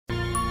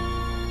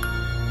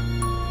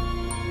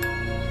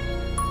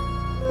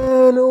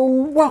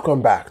And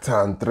welcome back to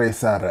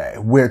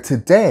Andresare, where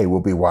today we'll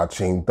be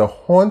watching The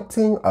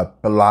Haunting of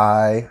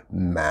Bly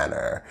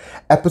Manor,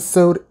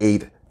 Episode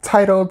 8,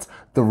 titled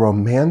The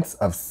Romance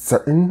of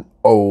Certain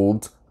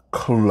Old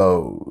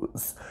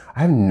Clothes.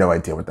 I have no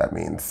idea what that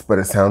means, but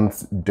it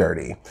sounds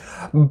dirty.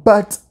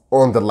 But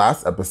on the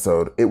last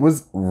episode, it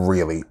was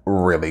really,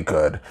 really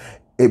good.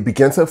 It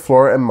begins with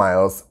Flora and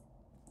Miles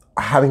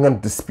having a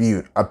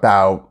dispute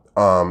about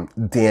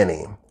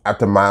Danny.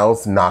 After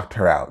Miles knocked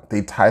her out,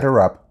 they tied her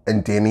up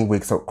and Danny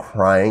wakes up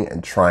crying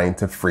and trying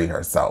to free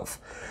herself.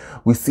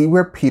 We see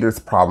where Peter's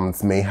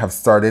problems may have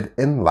started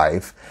in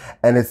life,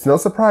 and it's no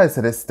surprise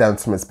that it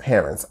stems from his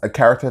parents, a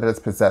character that is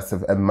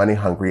possessive and money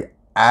hungry,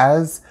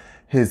 as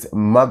his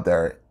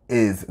mother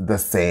is the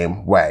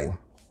same way.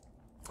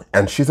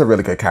 And she's a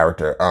really good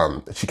character.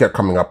 She kept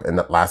coming up in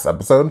the last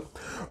episode.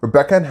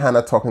 Rebecca and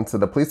Hannah talking to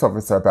the police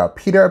officer about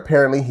Peter.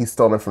 Apparently, he's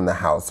stolen from the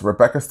house.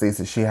 Rebecca states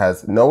that she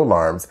has no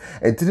alarms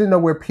and didn't know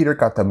where Peter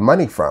got the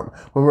money from.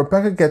 When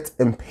Rebecca gets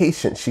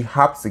impatient, she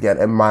hops again,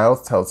 and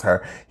Miles tells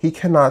her he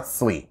cannot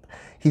sleep.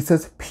 He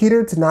says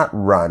Peter did not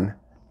run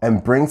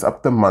and brings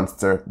up the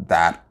monster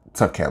that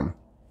took him.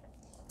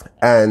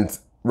 And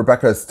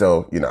Rebecca is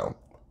still,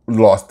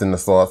 lost in the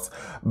sauce,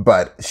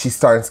 but she's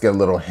starting to get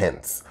little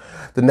hints.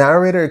 The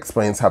narrator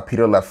explains how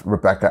Peter left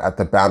Rebecca at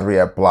the boundary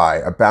at Bly,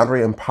 a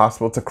boundary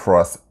impossible to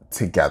cross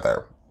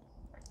together.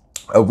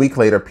 A week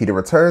later, Peter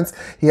returns.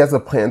 He has a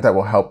plan that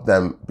will help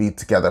them be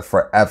together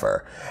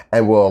forever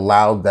and will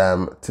allow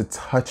them to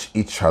touch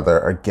each other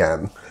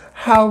again.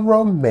 How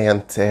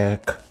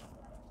romantic.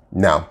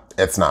 No,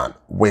 it's not.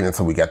 Wait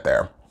until we get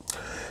there.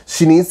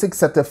 She needs to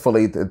accept it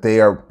fully that they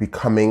are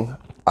becoming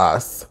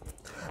us.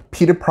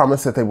 Peter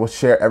promised that they will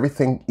share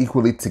everything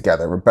equally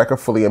together. Rebecca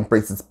fully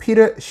embraces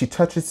Peter. She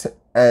touches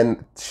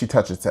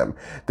him.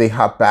 They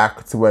hop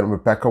back to when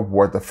Rebecca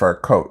wore the fur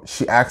coat.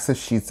 She asks if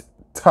she's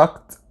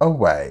tucked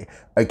away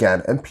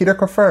again, and Peter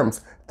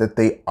confirms that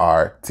they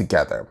are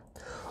together.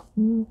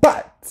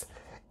 But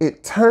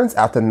it turns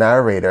out the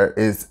narrator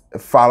is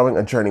following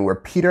a journey where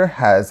Peter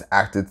has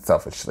acted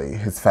selfishly.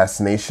 His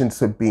fascination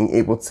to being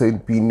able to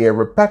be near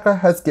Rebecca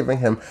has given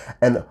him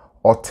an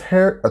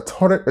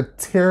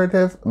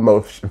alternative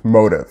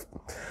motive.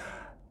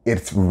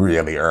 It's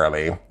really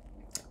early.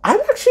 I'm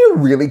actually a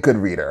really good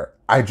reader.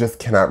 I just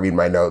cannot read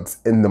my notes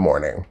in the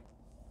morning.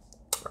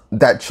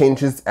 That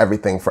changes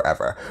everything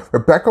forever.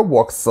 Rebecca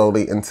walks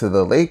slowly into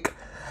the lake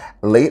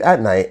late at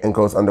night and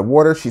goes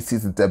underwater. She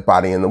sees a dead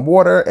body in the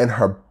water. In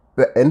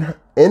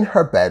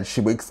her bed,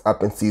 she wakes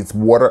up and sees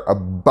water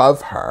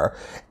above her.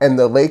 In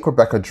the lake,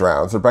 Rebecca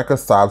drowns. Rebecca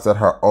sobs at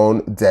her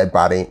own dead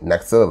body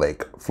next to the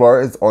lake.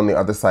 Flora is on the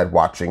other side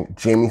watching.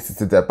 Jamie sees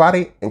the dead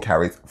body and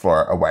carries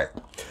Flora away.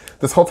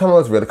 This whole time I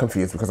was really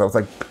confused because I was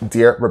like,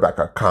 dear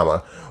Rebecca,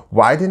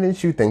 why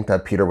didn't you think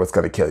that Peter was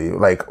going to kill you?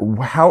 Like,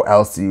 how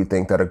else do you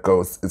think that a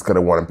ghost is going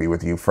to want to be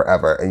with you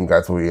forever and you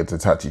guys will be able to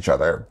touch each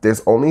other?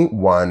 There's only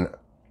one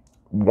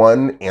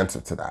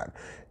answer to that.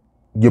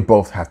 You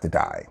both have to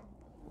die.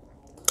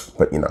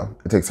 But,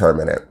 it takes her a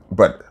minute,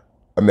 but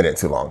a minute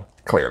too long,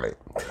 clearly.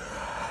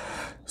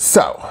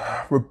 So,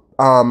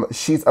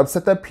 she's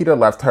upset that Peter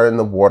left her in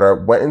the water.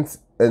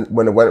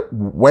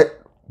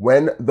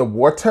 When the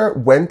water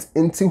went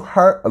into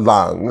her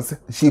lungs,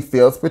 she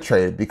feels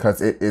betrayed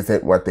because it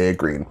isn't what they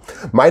agreed.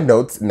 My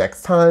notes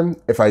next time,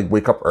 if I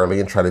wake up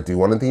early and try to do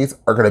one of these,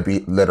 are going to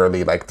be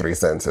literally like 3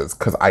 sentences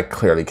because I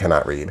clearly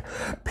cannot read.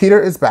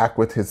 Peter is back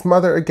with his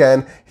mother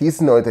again. He's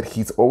annoyed that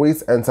he's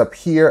always ends up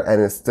here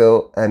and it's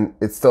still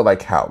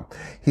like hell.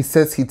 He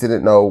says he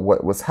didn't know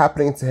what was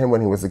happening to him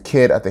when he was a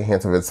kid at the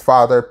hands of his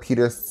father.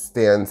 Peter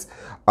stands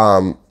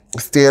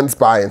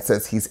by and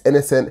says he's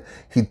innocent,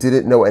 he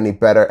didn't know any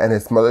better, and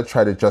his mother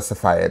tried to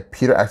justify it.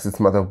 Peter asks his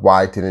mother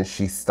why didn't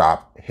she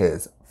stop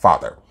his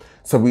father.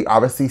 So we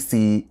obviously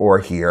see or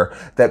hear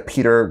that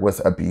Peter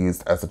was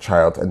abused as a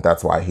child, and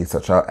that's why he's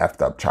such a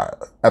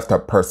effed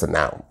up person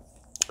now.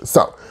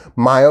 So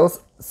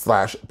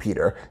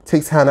Miles/Peter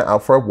takes Hannah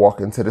out for a walk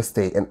into the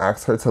estate and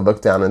asks her to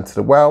look down into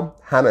the well.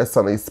 Hannah is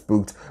suddenly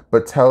spooked,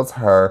 but tells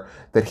her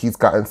that he's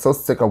gotten so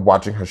sick of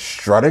watching her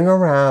strutting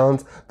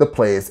around the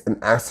place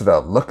and asks her to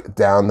look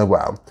down the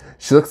well.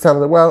 She looks down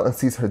the well and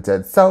sees her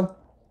dead self.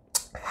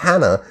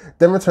 Hannah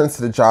then returns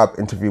to the job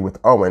interview with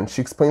Owen.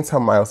 She explains how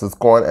Miles is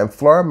gone and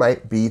Flora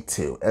might be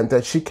too, and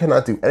that she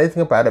cannot do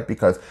anything about it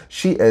because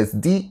she is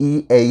dead,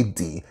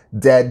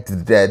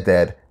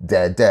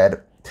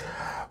 dead.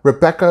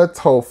 Rebecca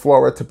told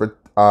Flora to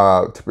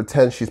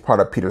pretend she's part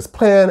of Peter's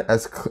plan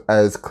as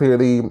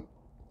clearly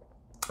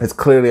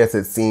as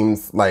it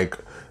seems like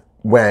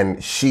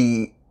when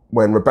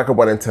Rebecca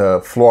went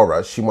into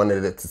Flora, she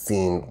wanted it to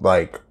seem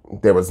like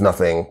there was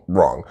nothing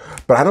wrong.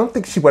 But I don't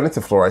think she went into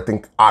Flora. I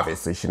think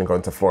obviously she didn't go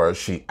into Flora.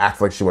 She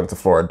acted like she went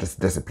into Flora, just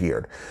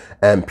disappeared.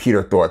 And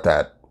Peter thought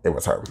that it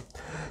was her.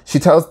 She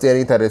tells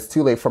Danny that it's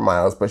too late for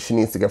Miles, but she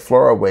needs to get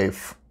Flora away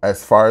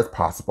as far as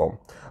possible.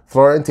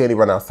 Flora and Danny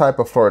run outside,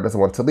 but Flora doesn't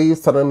want to leave.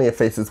 Suddenly, a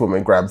faceless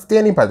woman grabs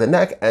Danny by the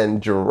neck and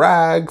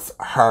drags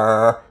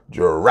her.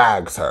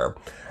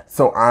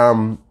 So,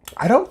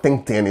 I don't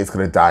think Danny's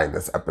gonna die in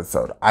this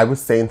episode. I was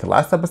saying the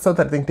last episode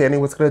that I think Danny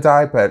was gonna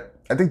die, but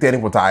I think Danny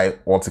will die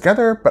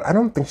altogether, but I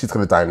don't think she's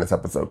gonna die in this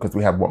episode because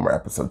we have one more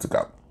episode to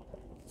go.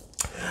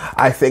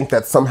 I think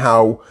that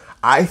somehow,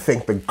 I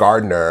think the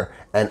gardener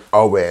and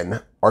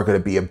Owen are gonna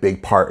be a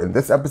big part in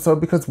this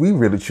episode because we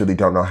really truly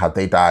don't know how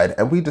they died,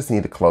 and we just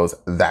need to close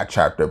that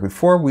chapter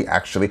before we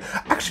actually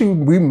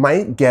we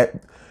might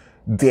get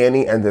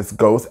Danny and this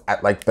ghost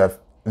at like the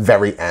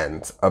very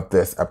end of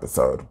this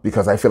episode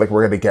because I feel like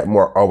we're going to get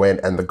more Owen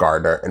and the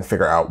gardener and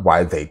figure out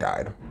why they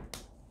died.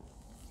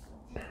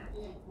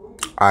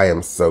 I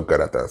am so good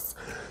at this.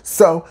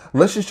 So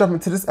let's just jump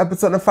into this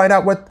episode and find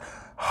out what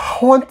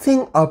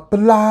Haunting of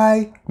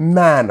Bly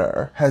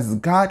Manor has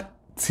got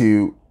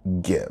to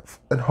give.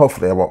 And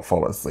hopefully I won't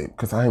fall asleep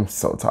because I am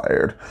so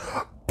tired.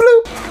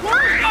 Bloop!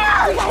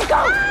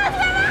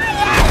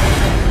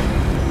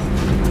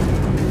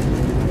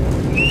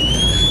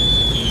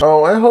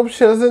 Oh, I hope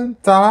she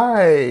doesn't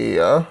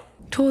die.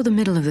 Toward the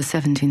middle of the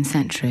 17th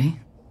century,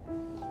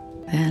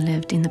 there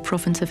lived in the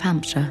province of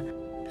Hampshire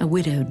a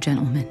widowed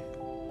gentleman.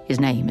 His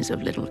name is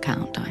of little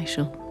account. I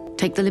shall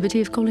take the liberty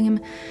of calling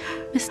him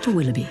Mr.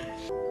 Willoughby.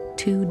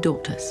 2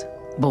 daughters,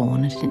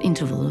 born at an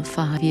interval of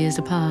 5 years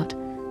apart.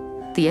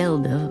 The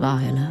elder,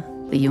 Viola,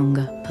 the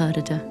younger,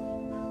 Perdita,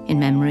 in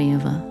memory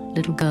of a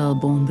little girl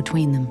born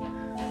between them,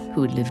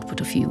 who had lived but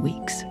a few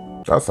weeks.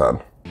 That's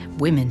sad.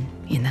 Women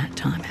in that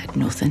time had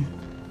nothing.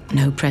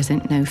 No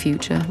present, no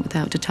future,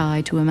 without a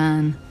tie to a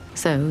man.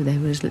 So they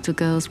were as little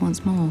girls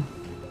once more.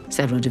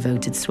 Several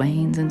devoted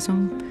swains and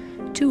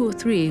some 2 or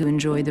 3 who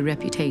enjoyed the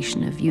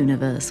reputation of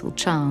universal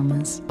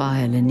charmers.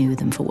 Viola knew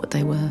them for what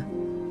they were.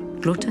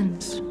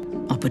 Gluttons,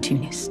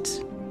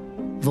 opportunists,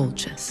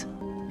 vultures.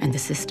 And the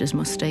sisters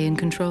must stay in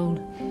control,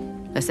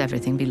 lest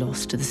everything be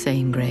lost to the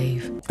same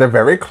grave. They're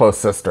very close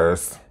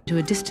sisters. To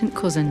a distant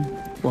cousin,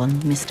 one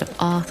Mr.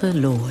 Arthur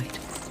Lloyd.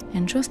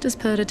 And just as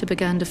Perdita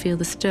began to feel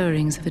the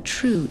stirrings of a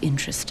true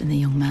interest in the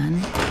young man,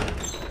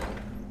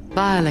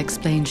 Viola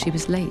explained she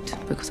was late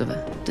because of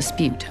a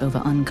dispute over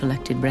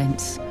uncollected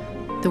rents.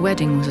 The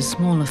wedding was a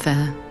small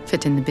affair,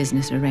 fit in the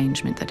business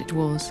arrangement that it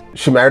was.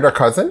 She married her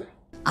cousin?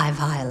 I,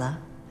 Viola,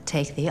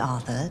 take thee,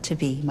 Arthur, to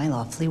be my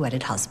lawfully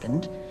wedded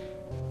husband.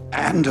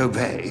 And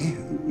obey,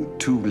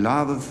 to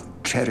love,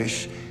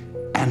 cherish,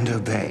 and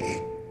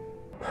obey.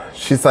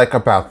 She's like,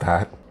 about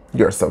that.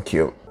 You're so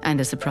cute. And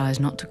a surprise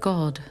not to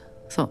God,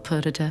 thought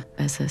Perdita,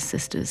 as her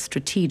sister's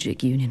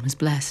strategic union was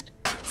blessed.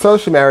 So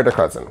she married her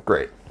cousin.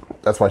 Great.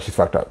 That's why she's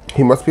fucked up.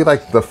 He must be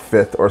like the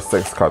 5th or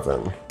 6th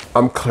cousin.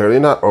 I'm clearly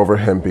not over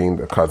him being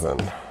the cousin.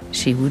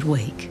 She would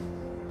wake.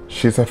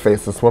 She's a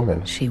faceless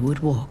woman. She would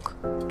walk.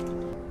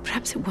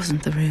 Perhaps it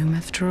wasn't the room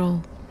after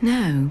all.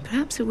 No,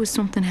 perhaps it was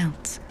something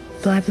else.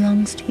 Bly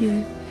belongs to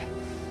you,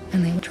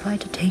 and they will try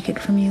to take it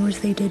from you as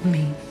they did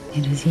me.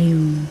 It is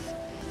you.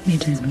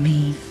 It is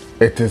me.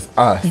 It is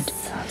us. It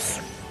is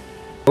us.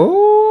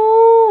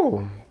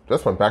 Ooh,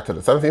 this went back to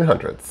the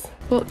 1700s.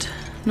 But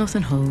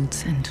nothing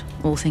holds, and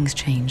all things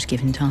change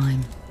given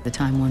time. The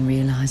time one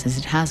realizes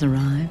it has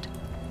arrived,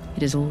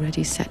 it has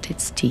already set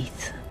its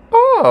teeth.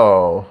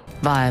 Oh.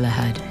 Viola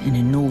had an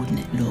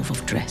inordinate love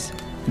of dress,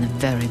 and the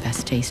very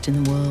best taste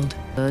in the world.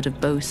 Word of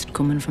boast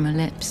coming from her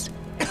lips.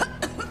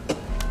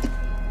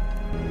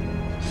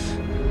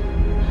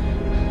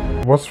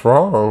 What's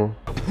wrong?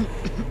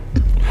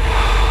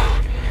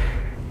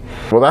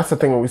 Well, that's the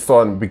thing that we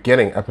saw in the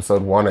beginning,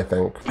 episode 1, I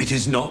think. It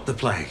is not the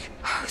plague.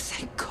 Oh,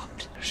 thank God.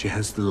 She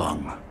has the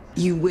lung.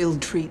 You will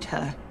treat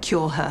her,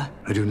 cure her.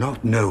 I do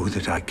not know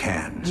that I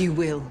can. You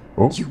will.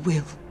 Oh. You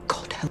will.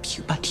 God help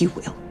you, but you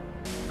will.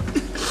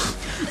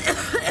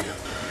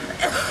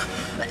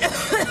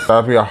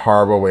 That'd be a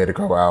horrible way to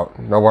go out.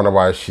 No wonder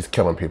why she's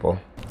killing people.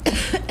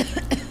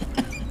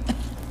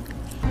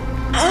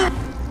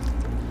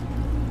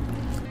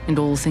 And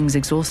all things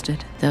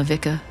exhausted, their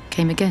vicar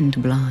came again to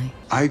Bly.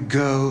 I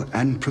go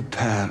and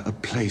prepare a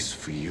place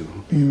for you.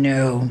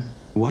 No.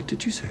 What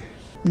did you say?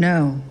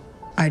 No,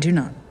 I do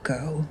not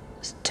go.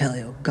 Tell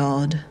your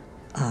God,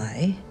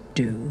 I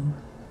do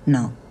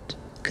not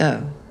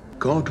go.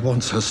 God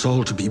wants her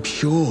soul to be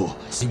pure.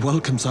 He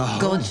welcomes her home.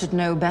 God should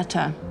know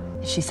better.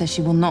 If she says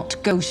she will not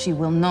go, she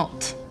will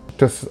not.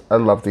 I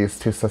love these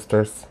 2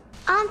 sisters.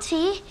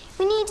 Auntie,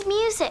 we need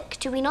music,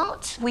 do we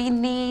not? We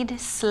need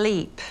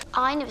sleep.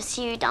 I never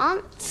see you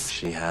dance.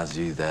 She has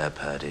you there,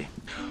 Purdy.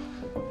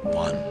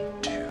 1,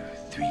 2,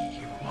 3,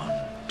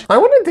 1, 2. I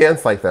want to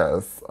dance like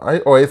this. I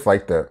always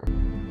liked it.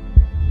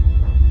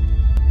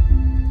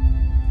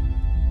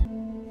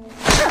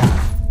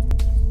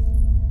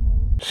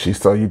 She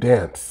saw you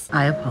dance.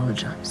 I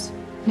apologize.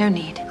 No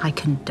need. I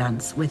can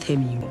dance with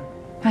him, you know.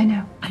 I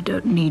know. I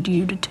don't need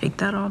you to take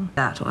that on.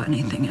 That or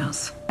anything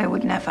else. I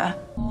would never.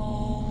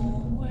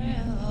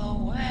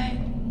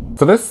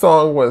 So this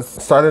song was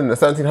started in the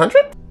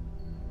 1700s?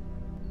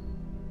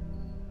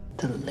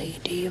 The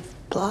Lady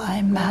of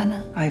Bly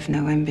Manor. I've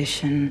no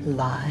ambition.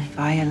 Lie.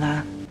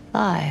 Viola.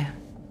 Lie.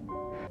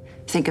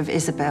 Think of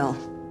Isabel.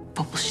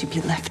 What will she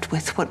be left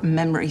with? What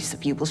memories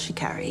of you will she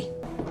carry?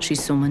 She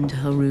summoned to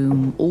her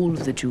room all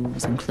of the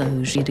jewels and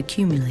clothes she had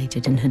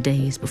accumulated in her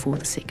days before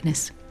the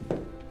sickness.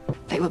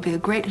 They will be a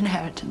great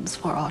inheritance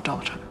for our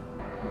daughter.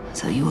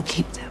 So you will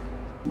keep them,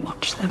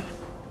 watch them,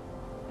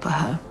 for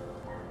her,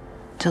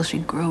 till she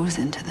grows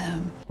into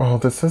them. Oh,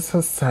 this is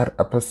a sad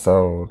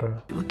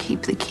episode. You will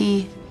keep the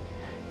key,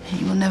 and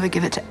you will never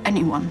give it to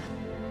anyone,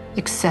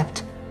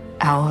 except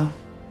our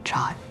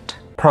child.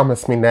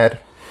 Promise me, Ned.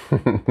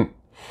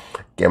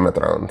 Game of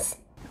Thrones.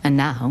 And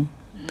now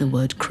the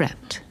word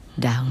crept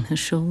down her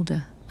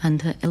shoulder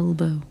and her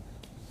elbow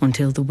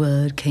until the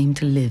word came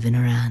to live in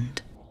her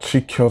hand. She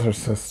killed her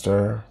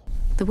sister.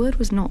 The word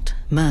was not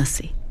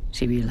mercy,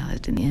 she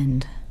realized in the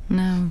end.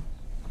 No,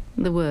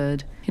 the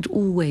word had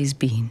always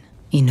been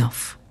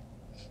enough.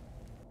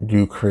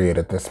 You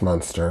created this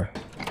monster.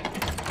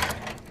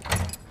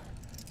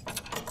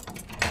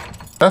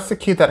 That's the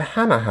key that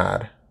Hannah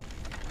had.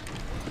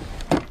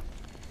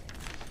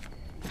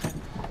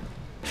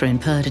 For in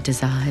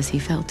Perdita's eyes he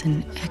felt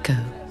an echo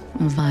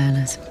of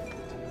Viola's,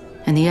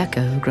 and the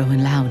echo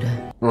growing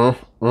louder.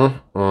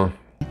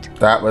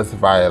 That was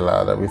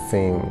Viola that we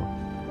seen.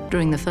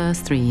 During the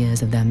first 3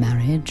 years of their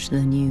marriage,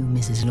 the new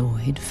Mrs.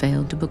 Lloyd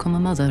failed to become a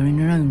mother in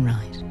her own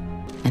right,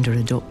 and her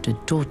adopted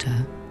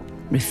daughter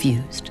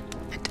refused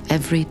at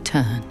every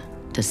turn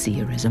to see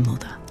her as a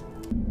mother.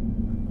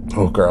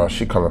 Oh girl,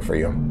 she coming for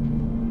you.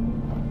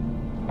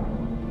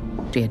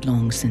 She had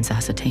long since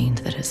ascertained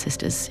that her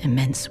sister's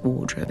immense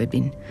wardrobe had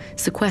been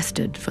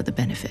sequestered for the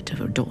benefit of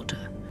her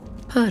daughter.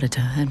 Perdita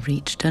had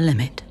reached her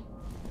limit.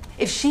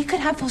 If she could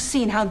have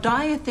foreseen how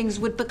dire things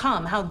would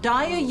become, how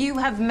dire you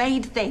have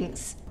made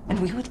things, and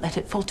we would let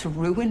it fall to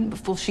ruin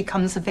before she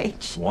comes of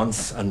age.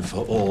 Once and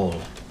for all,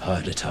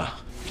 Perdita,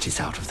 it is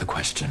out of the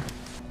question.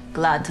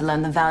 Glad to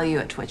learn the value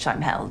at which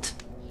I'm held.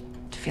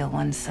 To feel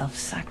oneself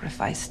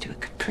sacrificed to a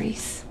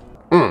caprice.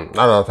 I don't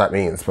know what that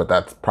means, but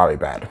that's probably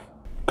bad.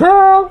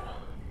 Girl,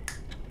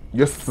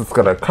 your sister's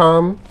gonna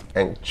come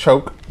and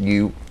choke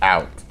you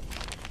out.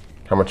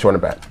 How much you wanna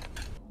bet?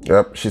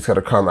 Yep, she's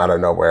gonna come out of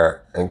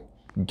nowhere and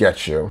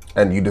get you,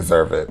 and you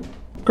deserve it.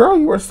 Girl,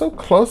 you were so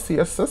close to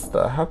your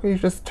sister. How could you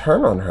just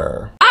turn on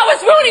her? I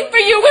was rooting for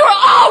you! We were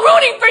all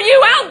rooting for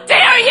you! How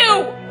dare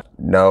you!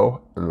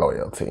 No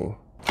loyalty.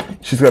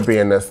 She's gonna be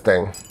in this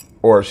thing.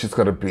 Or she's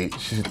gonna be,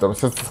 the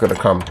sister's gonna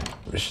come.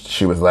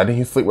 She was letting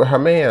you sleep with her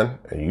man,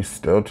 and you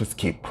still just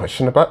keep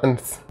pushing the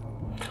buttons.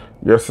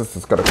 Your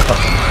sister's gonna come.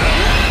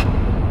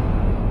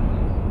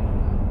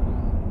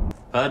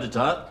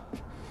 Perdita?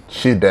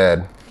 She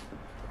dead.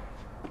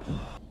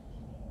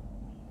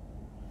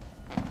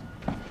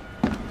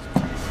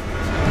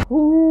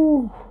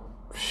 Ooh,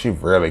 she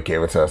really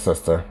gave it to her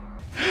sister.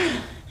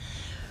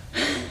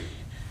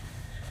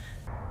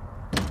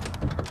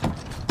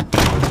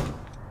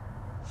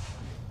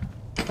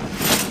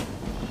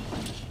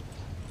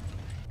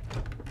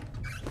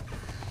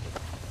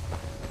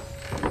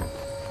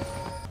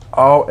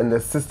 Oh, and the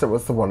sister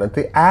was the one at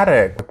the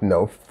attic with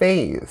no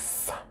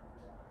face.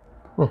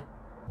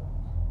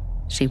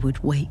 She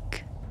would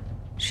wake.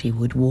 She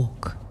would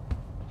walk.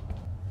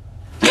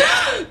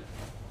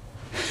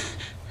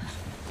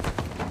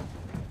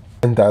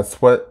 And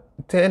that's what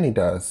Danny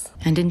does.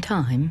 And in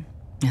time,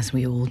 as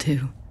we all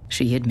do,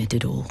 she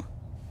admitted all.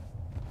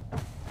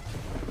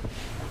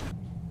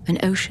 An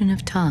ocean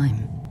of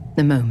time,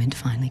 the moment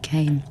finally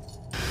came.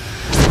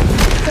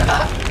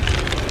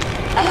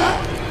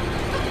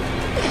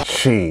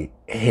 She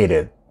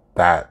hated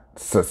that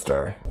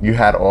sister. You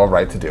had all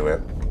right to do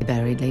it. They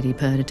buried Lady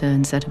Perdita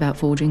and set about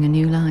forging a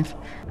new life.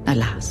 At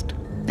last,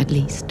 at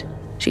least,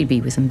 she'd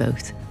be with them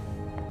both.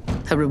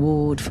 Her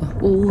reward for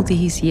all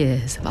these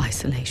years of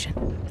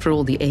isolation, for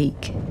all the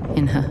ache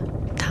in her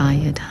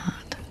tired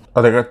heart.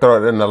 Are they gonna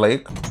throw it in the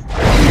lake?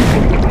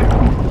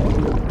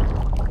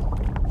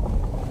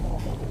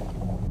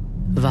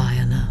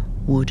 Viola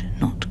would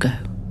not go.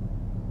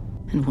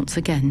 And once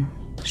again,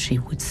 she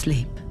would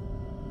sleep.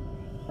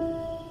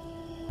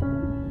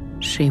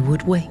 She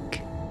would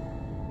wake.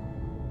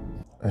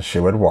 And she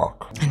would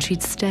walk. And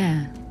she'd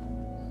stare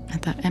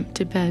at that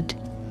empty bed,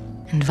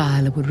 and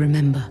Viola would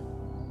remember.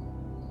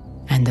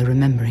 And the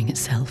remembering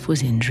itself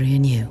was injury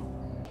anew.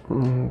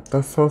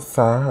 That's so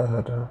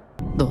sad.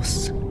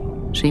 Thus,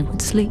 she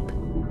would sleep,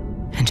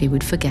 and she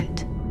would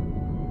forget.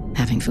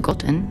 Having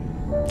forgotten,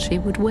 she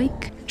would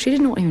wake. She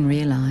did not even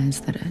realize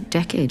that a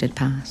decade had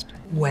passed.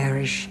 Where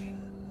is she?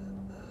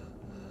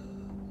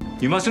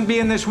 You mustn't be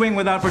in this wing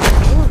without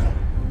protection.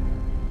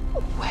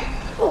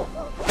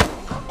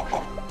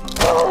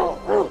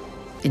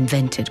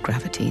 Invented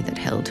gravity that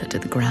held her to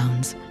the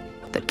grounds,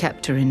 that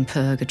kept her in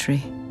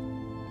purgatory.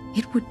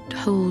 It would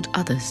hold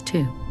others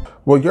too.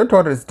 Well, your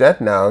daughter's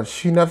dead now.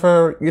 You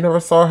never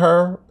saw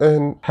her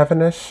in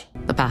heavenish?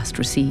 The past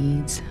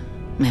recedes,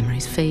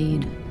 memories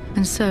fade,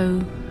 and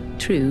so,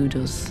 too,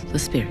 does the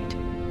spirit.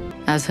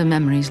 As her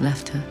memories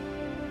left her,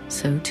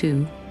 so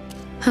too,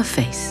 her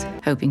face,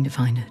 hoping to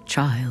find a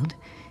child.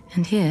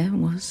 And here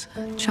was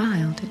a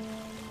child.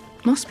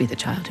 It must be the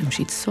child whom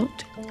she'd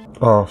sought.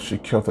 Oh, she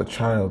killed a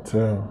child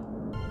too.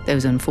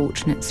 Those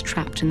unfortunates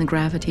trapped in the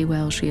gravity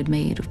well she had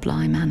made of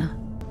Bly Manor.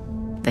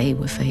 They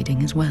were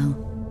fading as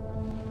well.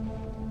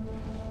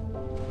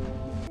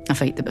 A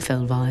fate that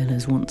befell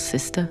Viola's once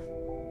sister,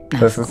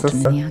 now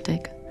forgotten in the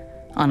attic,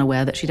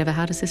 unaware that she'd ever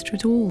had a sister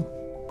at all.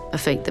 A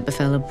fate that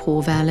befell a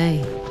poor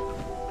valet,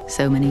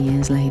 so many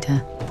years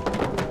later.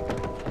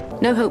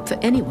 No hope for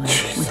anyone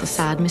with the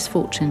sad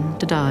misfortune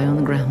to die on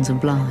the grounds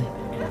of Bly.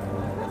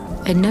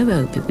 And no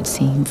hope, it would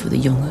seem, for the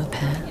young au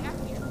pair.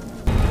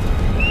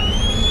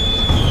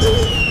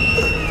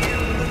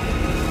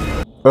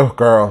 Oh,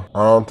 girl,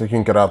 I don't think you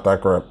can get out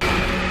that grip.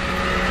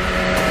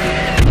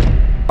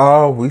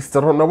 Oh, we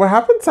still don't know what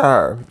happened to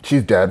her.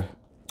 She's dead,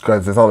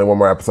 because there's only one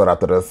more episode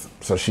after this,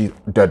 so she's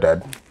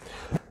dead.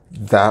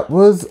 That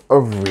was a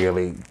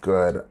really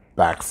good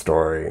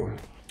backstory.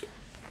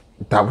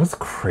 That was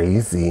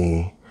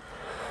crazy.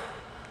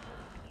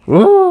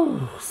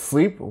 Ooh,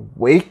 sleep,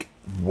 wake,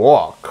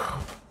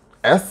 walk.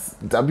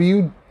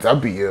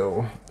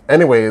 SWW.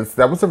 Anyways,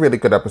 that was a really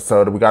good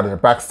episode. We got a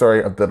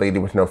backstory of the lady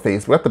with no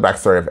face. We got the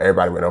backstory of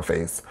everybody with no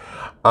face.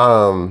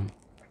 And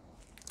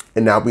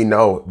now we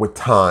know with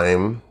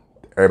time,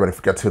 everybody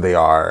forgets who they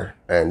are.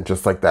 And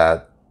just like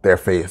that, their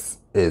face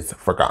is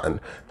forgotten.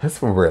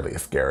 That's really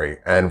scary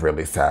and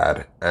really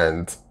sad.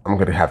 And I'm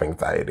going to have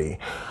anxiety.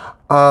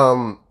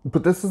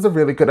 But this is a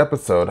really good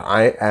episode.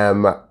 I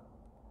am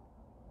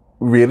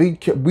really...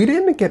 We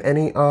didn't get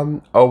any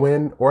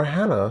Owen or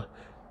Hannah.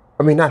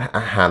 I mean, not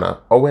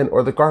Hannah. Owen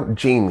or the gardener.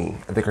 Jamie,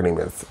 I think her name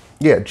is.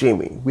 Yeah,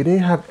 Jamie. We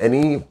didn't have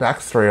any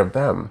backstory of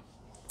them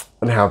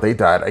and how they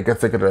died. I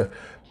guess they're going to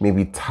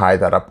maybe tie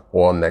that up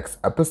all next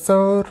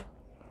episode.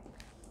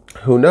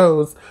 Who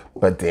knows?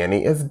 But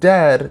Danny is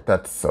dead.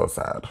 That's so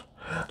sad.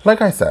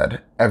 Like I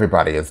said,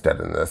 everybody is dead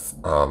in this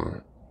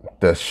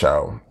this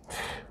show.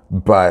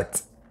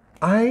 But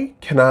I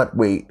cannot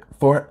wait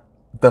for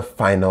the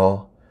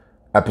final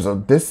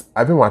episode.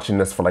 I've been watching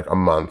this for like a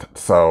month,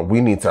 so we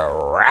need to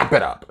wrap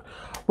it up.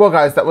 Well,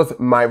 guys, that was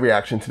my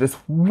reaction to this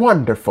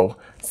wonderful,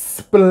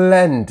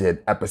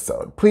 splendid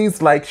episode.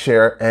 Please like,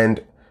 share,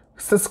 and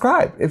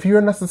subscribe if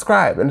you're not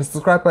subscribed. And the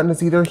subscribe button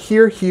is either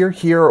here,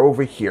 or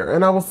over here.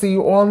 And I will see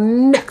you all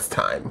next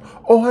time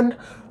on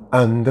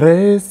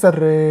Andres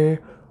Sarre